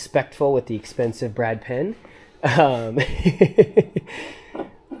respectful with the expensive Brad pen.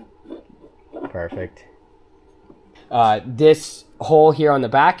 Perfect. This hole here on the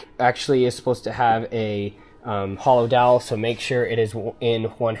back actually is supposed to have a hollow dowel, so make sure it is in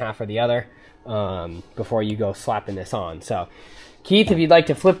one half or the other before you go slapping this on. So Keith, if you'd like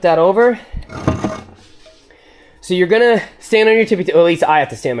to flip that over. So you're gonna stand on your tippy toes, or at least I have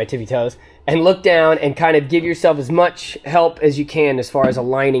to stand on my tippy toes, and look down and kind of give yourself as much help as you can as far as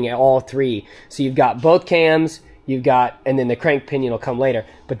aligning all three. So you've got both cams, you've got, and then the crank pinion will come later.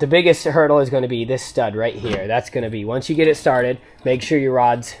 But the biggest hurdle is going to be this stud right here. That's going to be, once you get it started, make sure your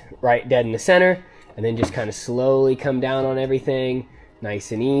rod's right dead in the center, and then just kind of slowly come down on everything,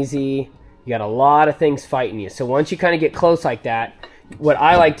 nice and easy. You got a lot of things fighting you. So once you kind of get close like that, what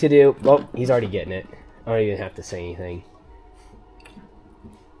I like to do, oh, he's already getting it. I don't even have to say anything.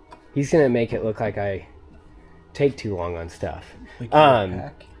 He's going to make it look like I take too long on stuff. Like a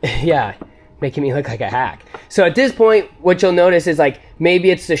hack? Yeah, making me look like a hack. So at this point, what you'll notice is like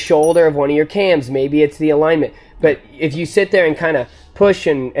maybe it's the shoulder of one of your cams, maybe it's the alignment. But if you sit there and kind of push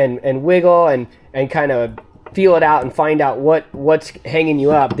and wiggle and kind of feel it out and find out what's hanging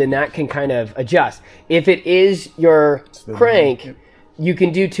you up, then that can kind of adjust. If it is your crank, yep, you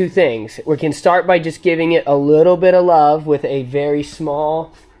can do two things. We can start by just giving it a little bit of love with a very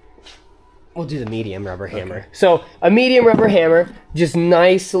small... We'll do the medium rubber hammer. Okay. So a medium rubber hammer, just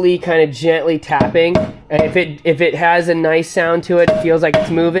nicely kind of gently tapping. And if it has a nice sound to it, it feels like it's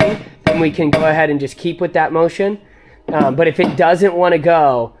moving, then we can go ahead and just keep with that motion. But if it doesn't want to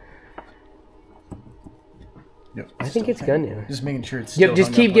go, yep, I think it's gonna. Just making sure it's still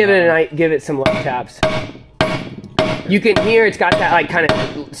just keep giving it give it some love taps. You can hear it's got that like kind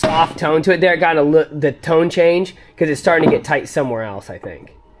of soft tone to it there. It got the tone change because it's starting to get tight somewhere else, I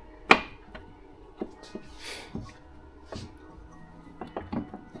think.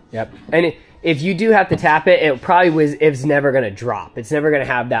 Yep. And if you do have to tap it, it probably it's never going to drop. It's never going to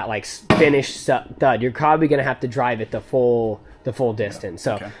have that like finished thud. You're probably going to have to drive it the full distance.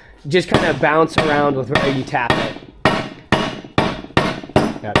 So just kind of bounce around with where you tap it.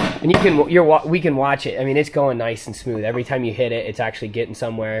 Yep. And we can watch it. I mean, it's going nice and smooth. Every time you hit it, it's actually getting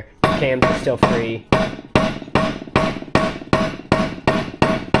somewhere. The cams are still free.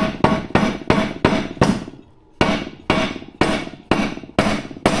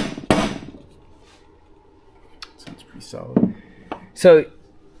 Solid. So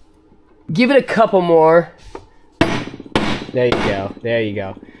give it a couple more. There you go. There you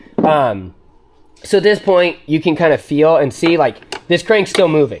go. So at this point, you can kind of feel and see like this crank's still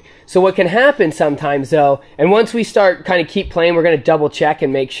moving. So what can happen sometimes though, and once we start kind of keep playing, we're going to double check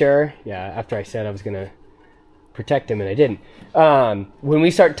and make sure. Yeah, after I said I was going to protect him and I didn't. When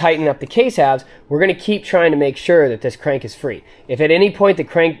we start tightening up the case halves, we're going to keep trying to make sure that this crank is free. If at any point the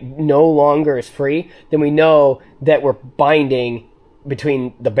crank no longer is free, then we know that we're binding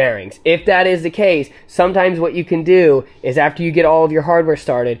between the bearings. If that is the case, sometimes what you can do is after you get all of your hardware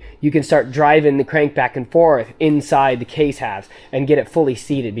started, you can start driving the crank back and forth inside the case halves and get it fully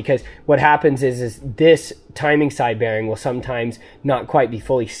seated, because what happens is this timing side bearing will sometimes not quite be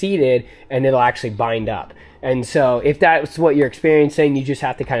fully seated and it'll actually bind up. And so if that's what you're experiencing, you just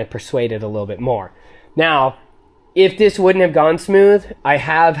have to kind of persuade it a little bit more. Now, if this wouldn't have gone smooth, I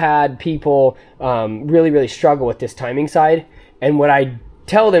have had people really, really struggle with this timing side. And what I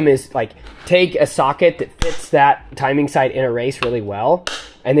tell them is, like, take a socket that fits that timing side inner race really well,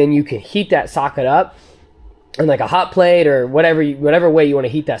 and then you can heat that socket up on like a hot plate or whatever way you want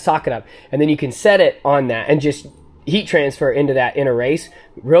to heat that socket up. And then you can set it on that and just heat transfer into that inner race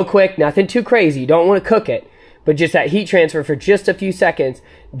real quick. Nothing too crazy. You don't want to cook it, but just that heat transfer for just a few seconds,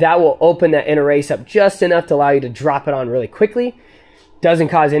 that will open that inner race up just enough to allow you to drop it on really quickly. doesn't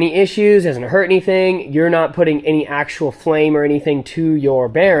cause any issues, doesn't hurt anything. You're not putting any actual flame or anything to your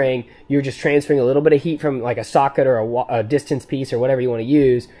bearing. You're just transferring a little bit of heat from like a socket or a distance piece or whatever you want to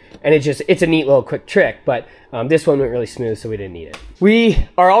use. And it's a neat little quick trick, but this one went really smooth, so we didn't need it. We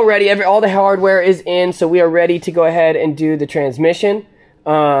are all ready. All the hardware is in, so we are ready to go ahead and do the transmission.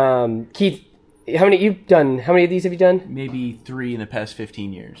 Keith, how many of these have you done? Maybe 3 in the past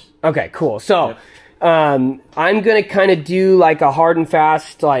 15 years. Okay, cool. So I'm going to kind of do like a hard and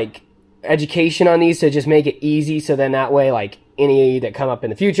fast like education on these to just make it easy, so then that way like any that come up in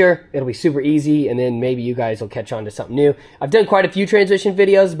the future, it'll be super easy, and then maybe you guys will catch on to something new. I've done quite a few transmission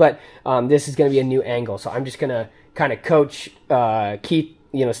videos, but this is going to be a new angle, so I'm just going to kind of coach Keith,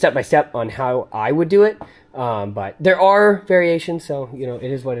 step by step on how I would do it. But there are variations, so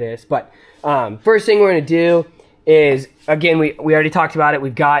it is what it is. But first thing we're going to do is, again, we already talked about it.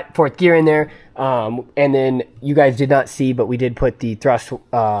 We've got 4th gear in there, and then you guys did not see, but we did put the thrust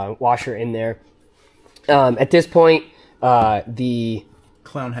washer in there. At this point, the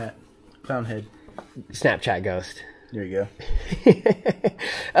clown head Snapchat ghost. There you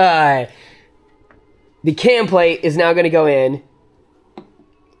go. The cam plate is now going to go in.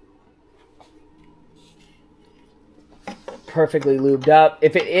 Perfectly lubed up.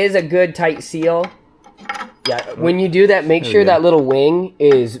 If it is a good tight seal, when you do that, make sure that little wing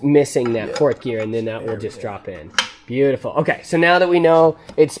is missing that 4th gear, and then that will just drop in. Beautiful. Okay, so now that we know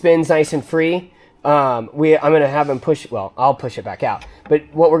it spins nice and free, I'm going to have him push, well, I'll push it back out.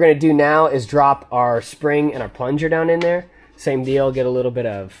 But what we're going to do now is drop our spring and our plunger down in there. Same deal, get a little bit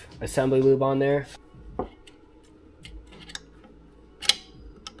of assembly lube on there.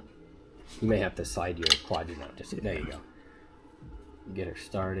 You may have to slide your quadrant out. There you go. Get her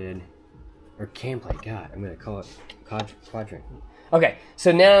started. Or cam plate, God, I'm going to call it quadrant. Okay,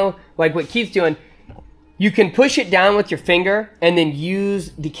 so now, like what Keith's doing, you can push it down with your finger and then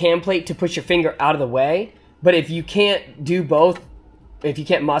use the cam plate to push your finger out of the way. But if you can't do both, if you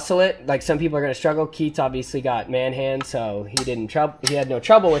can't muscle it, like some people are going to struggle. Keith's obviously got man hands, so he had no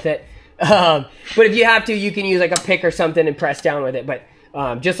trouble with it. But if you have to, you can use like a pick or something and press down with it. But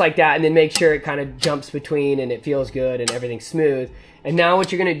just like that, and then make sure it kind of jumps between and it feels good and everything's smooth. And now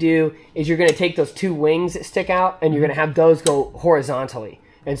what you're going to do is you're going to take those 2 wings that stick out, and you're going to have those go horizontally.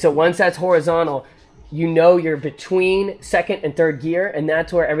 And so once that's horizontal, you're between 2nd and 3rd gear, and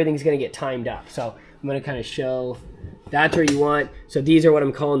that's where everything's going to get timed up. So I'm going to kind of show that's where you want. So these are what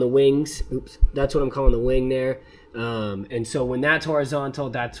I'm calling the wings. Oops, that's what I'm calling the wing there. And so when that's horizontal,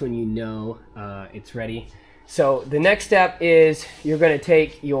 that's when it's ready. So the next step is you're going to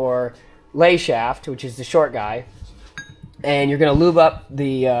take your lay shaft, which is the short guy, and you're going to lube up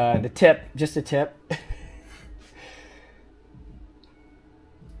the tip, just the tip,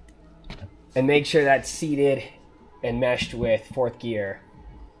 and make sure that's seated and meshed with 4th gear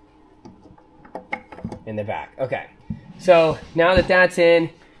in the back. Okay, so now that that's in,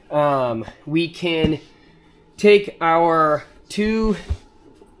 we can take our 2.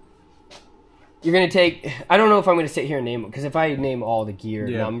 You're going to take, I don't know if I'm going to sit here and name them, because if I name all the gear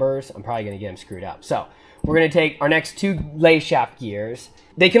numbers, I'm probably going to get them screwed up. So we're going to take our next 2 lay shaft gears.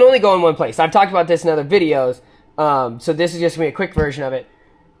 They can only go in one place. I've talked about this in other videos, so this is just going to be a quick version of it.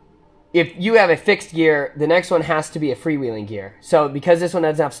 If you have a fixed gear, the next one has to be a freewheeling gear. So because this one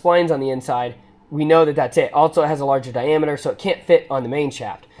doesn't have splines on the inside, we know that that's it. Also, it has a larger diameter, so it can't fit on the main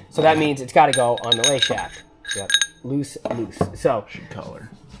shaft. So that means it's got to go on the lay shaft. Yep, loose. So color.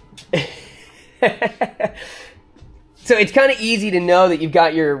 So it's kind of easy to know that you've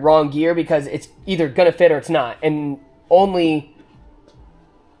got your wrong gear, because it's either going to fit or it's not. And only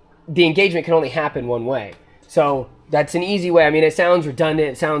the engagement can only happen one way. So that's an easy way. I mean, it sounds redundant.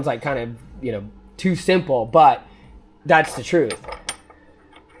 It sounds like kind of, too simple, but that's the truth.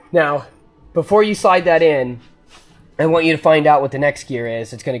 Now, before you slide that in, I want you to find out what the next gear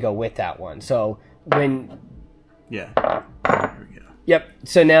is. It's going to go with that one. So when... Yeah. There we go. Yep.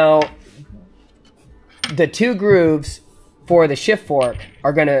 So now the 2 grooves for the shift fork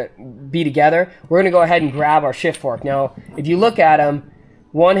are going to be together. We're going to go ahead and grab our shift fork. Now, if you look at them,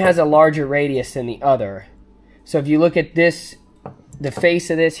 one has a larger radius than the other. So if you look at this, the face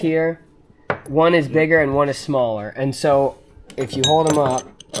of this here, one is bigger and one is smaller. And so if you hold them up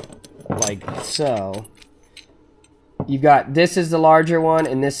like so, you've got, this is the larger one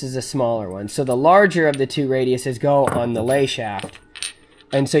and this is the smaller one. So the larger of the 2 radiuses go on the lay shaft.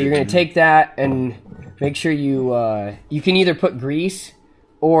 And so you're going to take that and make sure you can either put grease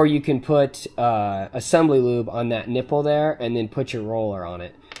or you can put assembly lube on that nipple there and then put your roller on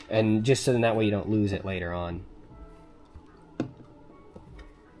it. And just so that way you don't lose it later on.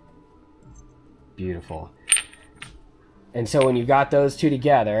 Beautiful. And so when you got those two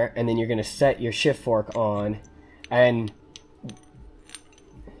together, and then you're going to set your shift fork on, and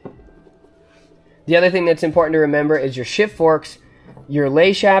the other thing that's important to remember is your shift forks, your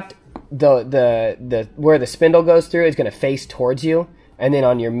lay shaft, the where the spindle goes through is going to face towards you, and then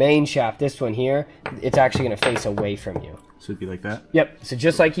on your main shaft, this one here, it's actually going to face away from you. So it'd be like that? Yep. So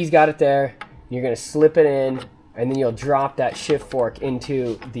just like he's got it there, you're going to slip it in, and then you'll drop that shift fork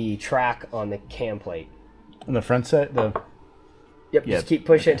into the track on the cam plate. On the front set? Yep, just keep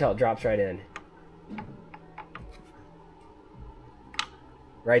pushing it until it drops right in.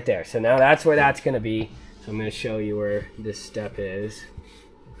 Right there. So now that's where that's going to be. So I'm going to show you where this step is.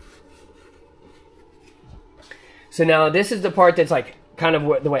 So now this is the part that's like kind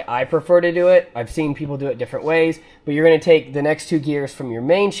of the way I prefer to do it. I've seen people do it different ways, but you're going to take the next two gears from your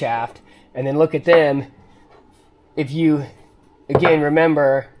main shaft and then look at them. If you, again,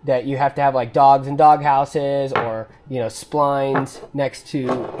 remember that you have to have like dogs in dog houses, or, you know, splines next to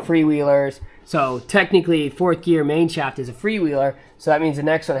freewheelers. So technically, fourth gear main shaft is a freewheeler, so that means the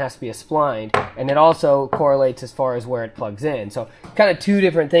next one has to be a spline, and it also correlates as far as where it plugs in. So kind of two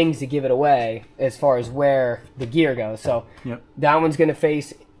different things to give it away as far as where the gear goes. So that one's going to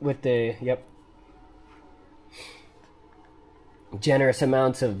face with the generous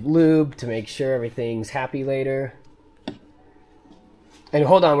amounts of lube to make sure everything's happy later. And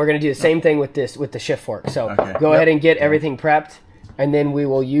hold on, we're going to do the same thing with this, with the shift fork. So go ahead and get everything prepped, and then we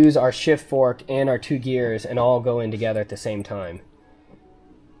will use our shift fork and our two gears and all go in together at the same time.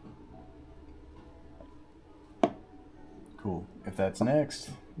 Cool. If that's next,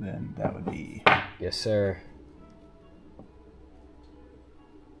 then that would be... Yes, sir.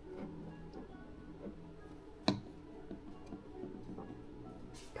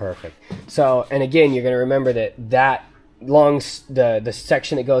 Perfect. So, and again, you're going to remember that the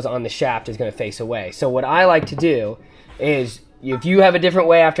section that goes on the shaft is going to face away. So what I like to do is, if you have a different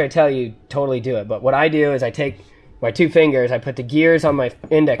way after I tell you, totally do it. But what I do is I take my two fingers, I put the gears on my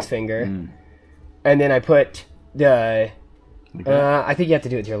index finger, and then I put the... I think you have to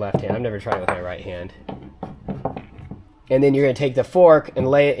do it with your left hand. I've never tried it with my right hand. And then you're going to take the fork and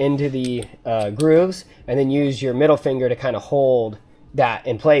lay it into the grooves, and then use your middle finger to kind of hold that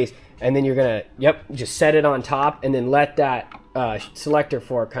in place. And then you're going to, just set it on top, and then let that selector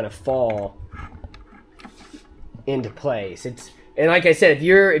fork kind of fall into place. And like I said, if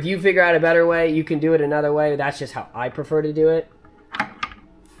you figure out a better way, you can do it another way. That's just how I prefer to do it.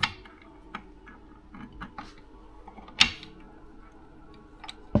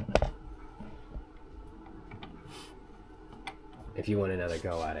 If you want another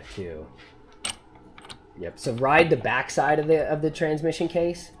go at it too. Yep. So ride the backside of the transmission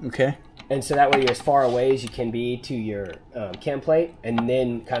case. Okay. And so that way you're as far away as you can be to your cam plate, and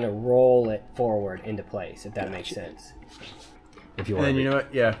then kind of roll it forward into place, if that makes sense. If you want. And then, you know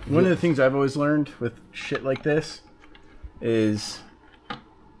what? Yeah. One of the things I've always learned with shit like this is,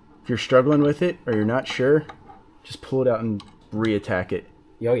 if you're struggling with it or you're not sure, just pull it out and reattack it.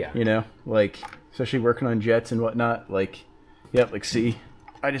 Oh yeah. You know, like, especially working on jets and whatnot, like. Yep, like, see,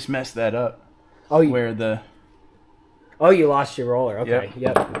 I just messed that up. Oh, you lost your roller. Okay,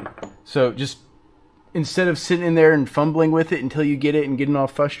 yep. So just, instead of sitting in there and fumbling with it until you get it and getting all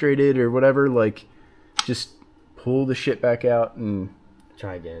frustrated or whatever, like, just pull the shit back out and...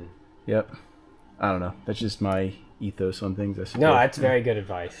 Try again. Yep. I don't know. That's just my ethos on things. No, that's very good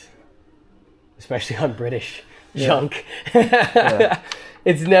advice. Especially on British junk.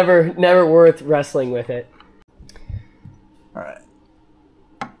 It's never worth wrestling with it. All right.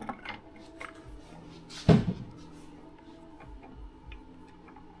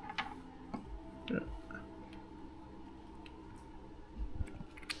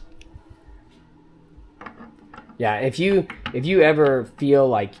 Yeah, if you ever feel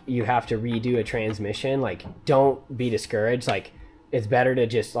like you have to redo a transmission, like, don't be discouraged. Like, it's better to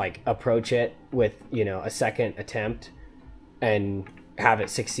just like approach it with, you know, a second attempt and have it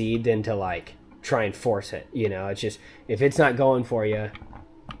succeed than to like try and force it. You know, it's just, if it's not going for you,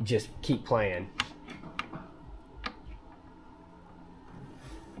 just keep playing.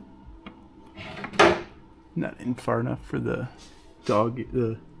 Not in far enough for the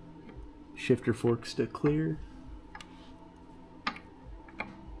shifter forks to clear.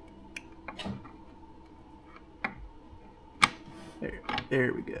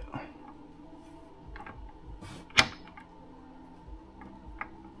 There we go.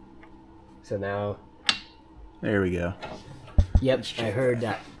 So now, there we go. Yep, I heard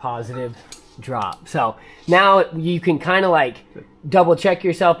that positive drop. So now you can kind of like double check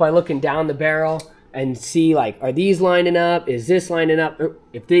yourself by looking down the barrel and see, like, are these lining up? Is this lining up?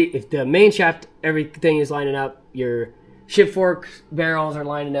 If the main shaft, everything is lining up, your ship fork barrels are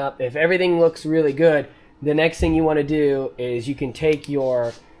lining up. If everything looks really good, the next thing you want to do is you can take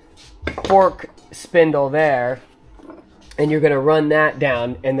your fork spindle there, and you're going to run that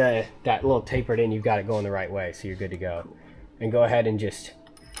down, and that little tapered in, you've got it going the right way, so you're good to go. And go ahead and just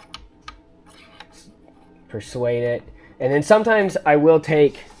persuade it. And then sometimes I'll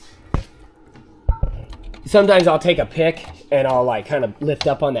take a pick and I'll like kind of lift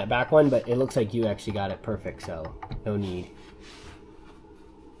up on that back one, but it looks like you actually got it perfect, so no need.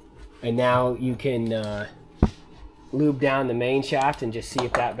 And now you can lube down the main shaft and just see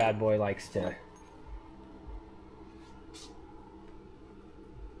if that bad boy likes to.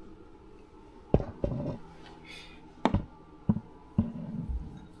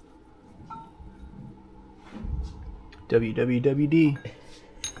 WWWD.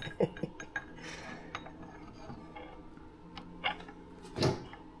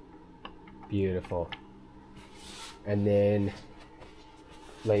 Beautiful. And then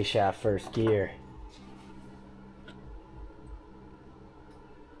lay shaft first gear.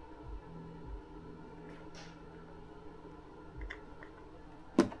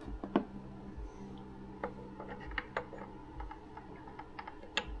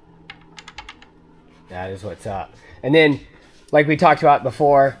 That is what's up. And then, like we talked about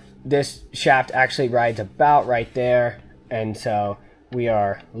before, this shaft actually rides about right there. And so we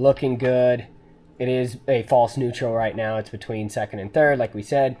are looking good. It is a false neutral right now. It's between second and third, like we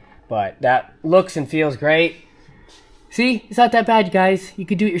said. But that looks and feels great. See? It's not that bad, you guys. You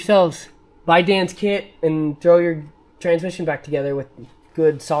could do it yourselves. Buy Dan's kit and throw your transmission back together with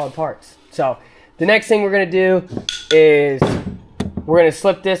good, solid parts. So the next thing we're going to do is we're going to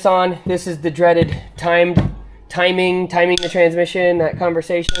slip this on. This is the dreaded timing the transmission, that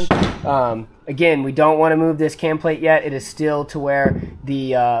conversation. Again, we don't want to move this cam plate yet. It is still to where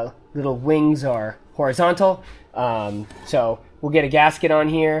the little wings are horizontal. So we'll get a gasket on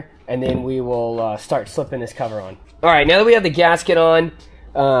here, and then we will start slipping this cover on. All right, now that we have the gasket on,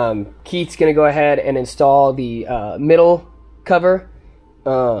 Keith's going to go ahead and install the middle cover.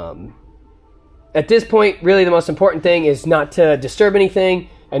 At this point, really the most important thing is not to disturb anything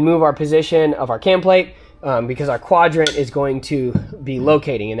and move our position of our cam plate, because our quadrant is going to be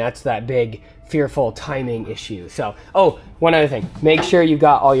locating, and that's that big fearful timing issue. So, oh, one other thing, make sure you've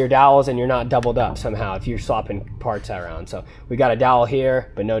got all your dowels and you're not doubled up somehow if you're swapping parts around. So we got a dowel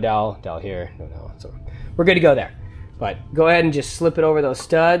here, but no dowel here, no dowel. So we're good to go there. But go ahead and just slip it over those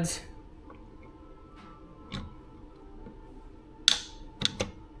studs.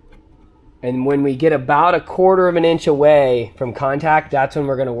 And when we get about 1/4 of an inch away from contact, that's when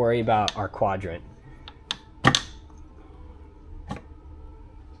we're going to worry about our quadrant.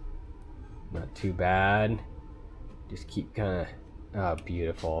 Not too bad. Just keep kind of, oh,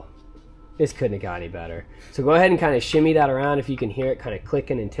 beautiful. This couldn't have got any better. So go ahead and kind of shimmy that around if you can hear it kind of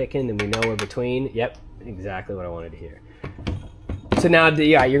clicking and ticking, then we know we're between. Yep, exactly what I wanted to hear. So now,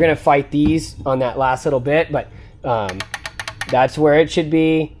 yeah, you're going to fight these on that last little bit, but that's where it should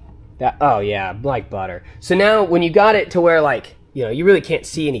be. That, oh yeah, like butter. So now when you got it to where, like, you know, you really can't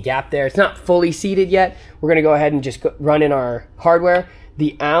see any gap there, it's not fully seated yet, we're going to go ahead and just run in our hardware.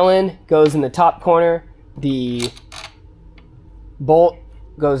 The Allen goes in the top corner. The bolt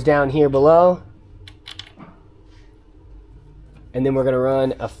goes down here below. And then we're going to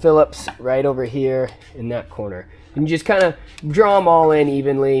run a Phillips right over here in that corner. And just kind of draw them all in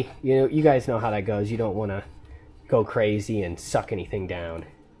evenly. You know, you guys know how that goes. You don't want to go crazy and suck anything down.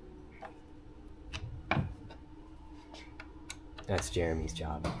 That's Jeremy's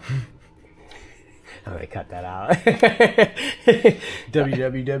job. I'm going to cut that out.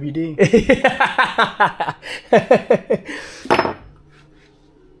 WWWD.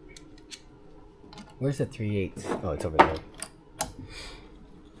 Where's the 3/8? Oh, it's over there.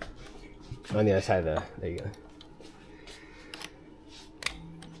 On the other side of the... There you go.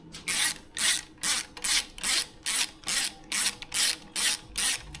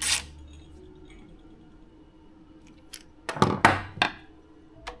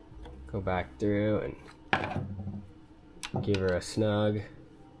 Go back through and give her a snug.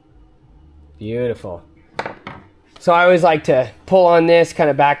 Beautiful. So I always like to pull on this kind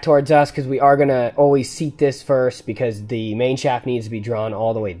of back towards us because we are going to always seat this first because the main shaft needs to be drawn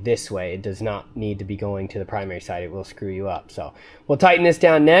all the way this way. It does not need to be going to the primary side. It will screw you up. So we'll tighten this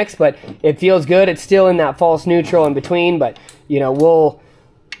down next, but it feels good. It's still in that false neutral in between, but you know,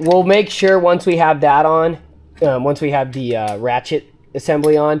 we'll make sure once we have that on, once we have the ratchet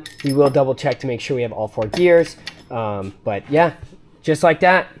assembly on, we will double check to make sure we have all 4 gears. But yeah, just like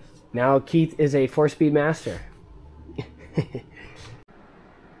that, now Keith is a 4-speed master.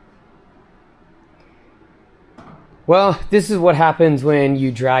 Well, this is what happens when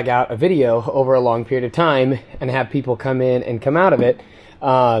you drag out a video over a long period of time and have people come in and come out of it.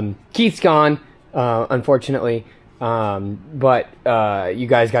 Keith's gone, unfortunately, but you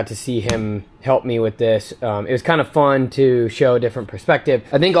guys got to see him help me with this. It was kind of fun to show a different perspective.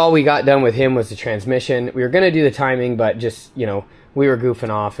 I think all we got done with him was the transmission. We were going to do the timing, but just, you know, we were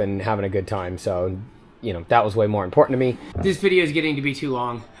goofing off and having a good time, so, you know, that was way more important to me. This video is getting to be too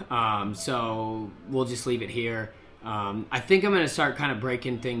long, so we'll just leave it here. I think I'm going to start kind of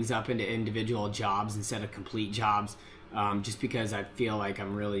breaking things up into individual jobs instead of complete jobs, just because I feel like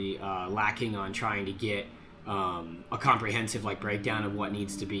I'm really lacking on trying to get a comprehensive like breakdown of what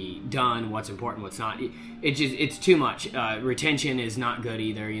needs to be done, what's important, what's not. It's too much. Retention is not good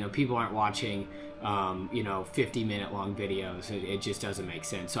either. You know, people aren't watching you know, 50-minute long videos. It just doesn't make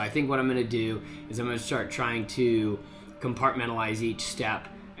sense. So I think what I'm going to do is I'm going to start trying to compartmentalize each step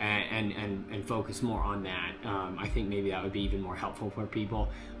and focus more on that. I think maybe that would be even more helpful for people.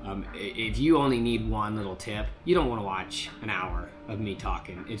 If you only need one little tip, you don't want to watch an hour of me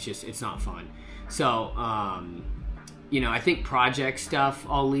talking. It's not fun. So, you know, I think project stuff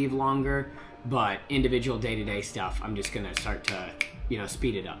I'll leave longer, but individual day-to-day stuff, I'm just going to start to, you know,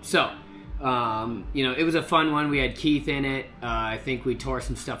 speed it up. So, you know, it was a fun one. We had Keith in it. I think we tore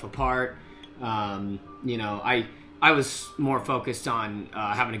some stuff apart. You know, I was more focused on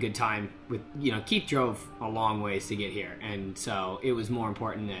having a good time with, you know, Keith drove a long ways to get here, and so it was more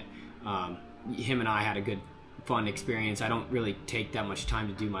important that him and I had a good, fun experience. I don't really take that much time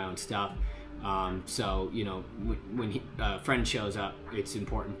to do my own stuff, so, you know, when a friend shows up, it's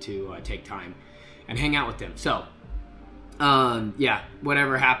important to take time and hang out with them. So, yeah,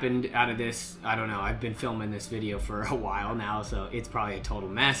 whatever happened out of this, I don't know. I've been filming this video for a while now, so it's probably a total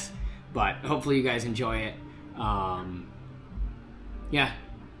mess, but hopefully you guys enjoy it. Yeah,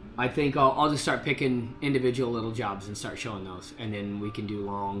 I think I'll just start picking individual little jobs and start showing those, and then we can do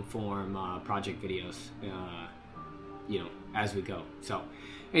long form project videos, you know, as we go. So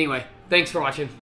anyway, thanks for watching.